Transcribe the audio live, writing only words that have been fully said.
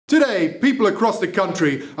Today, people across the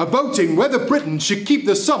country are voting whether Britain should keep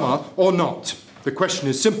the summer or not. The question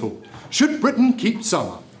is simple. Should Britain keep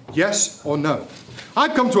summer? Yes or no?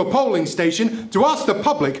 I've come to a polling station to ask the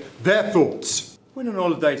public their thoughts. Went on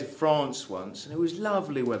holiday to France once and it was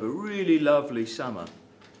lovely weather, really lovely summer.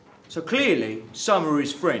 So clearly, summer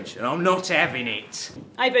is French and I'm not having it.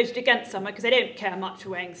 I voted against summer because I don't care much for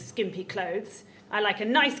wearing skimpy clothes. I like a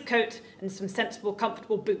nice coat and some sensible,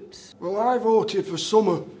 comfortable boots. Well, I voted for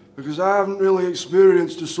summer because I haven't really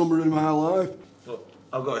experienced a summer in my life. Look,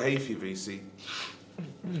 I've got hay for you, VC.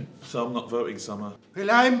 So I'm not voting summer.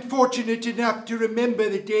 Well, I'm fortunate enough to remember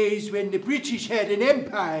the days when the British had an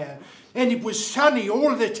empire and it was sunny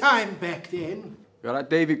all the time back then. Yeah, like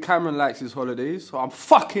David Cameron likes his holidays, so I'm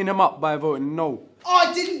fucking him up by voting no.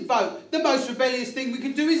 I didn't vote. The most rebellious thing we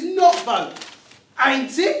can do is not vote.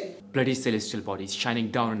 Ain't it? Bloody celestial bodies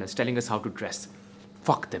shining down on us, telling us how to dress.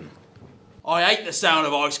 Fuck them. I hate the sound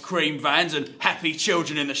of ice cream vans and happy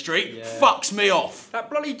children in the street. Yeah. Fucks me off. That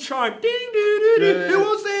bloody chime. Ding, doo, doo, doo. Who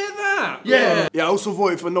was there that? Yeah. I also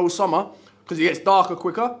voted for no summer because it gets darker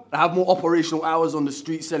quicker. I have more operational hours on the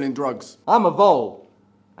street selling drugs. I'm evolved.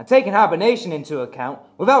 And taking hibernation into account,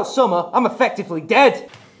 without summer, I'm effectively dead.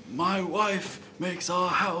 My wife makes our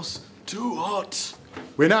house too hot.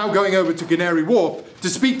 We're now going over to Canary Wharf to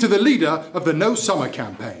speak to the leader of the No Summer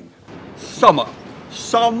campaign. Summer.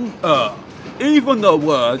 Summer. Even the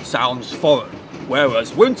word sounds foreign,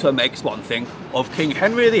 whereas winter makes one think of King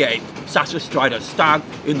Henry VIII sat astride a stag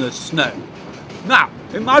in the snow. Now,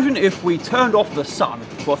 imagine if we turned off the sun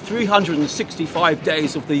for 365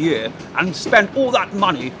 days of the year and spent all that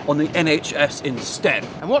money on the NHS instead.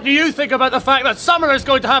 And what do you think about the fact that summer is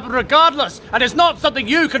going to happen regardless, and it's not something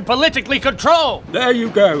you can politically control? There you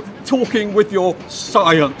go, talking with your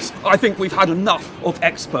science. I think we've had enough of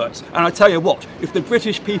experts. And I tell you what, if the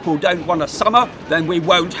British people don't want a summer, then we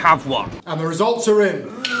won't have one. And the results are in.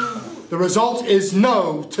 The result is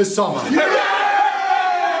no to summer.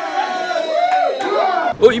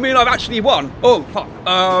 Oh, you mean I've actually won? Oh, fuck.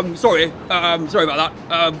 Sorry. Sorry about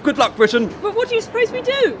that. Good luck, Britain. But what do you suppose we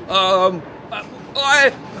do?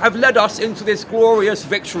 I have led us into this glorious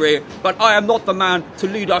victory, but I am not the man to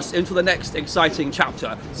lead us into the next exciting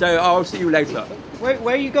chapter. So I'll see you later. Where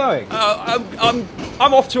are you going?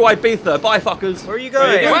 I'm off to Ibiza. Bye, fuckers. Where are you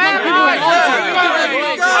going?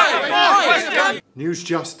 News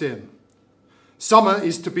just in. Summer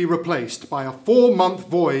is to be replaced by a 4-month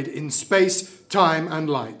void in space, time and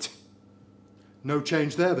light. No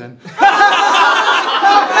change there then.